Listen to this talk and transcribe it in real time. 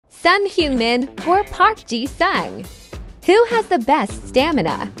Sun Heung-min or Park Ji-sung? Who has the best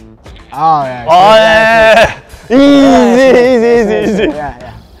stamina? Oh yeah. Oh yeah. Easy.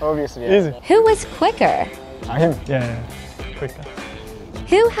 Yeah. Obviously. Yeah. Easy. Who is quicker? Him. Yeah. Quicker.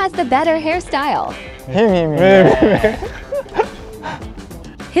 Who has the better hairstyle? Him. Yeah.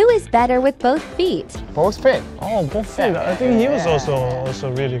 Who is better with both feet? Both feet. Oh, both feet. I think he was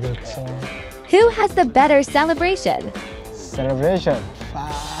also really good. So. Who has the better celebration? Celebration.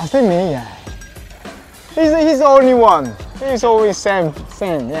 I think me. Yeah. He's the only one. He's always same.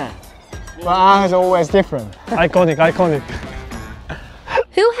 Yeah. But I was always different. Iconic.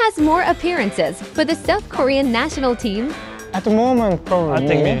 Who has more appearances for the South Korean national team? At the moment, probably I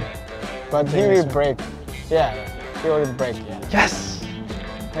think me. But he will break. Yeah, he will break. Yeah. Yes!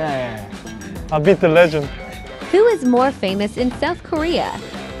 Yeah. I beat the legend. Who is more famous in South Korea?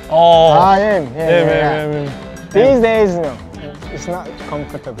 Oh! Him. Yeah. These days, no, it's not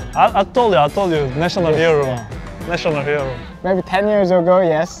comfortable. I told you, national hero. Yeah. National hero. Maybe 10 years ago,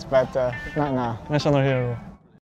 yes, but not now. National hero.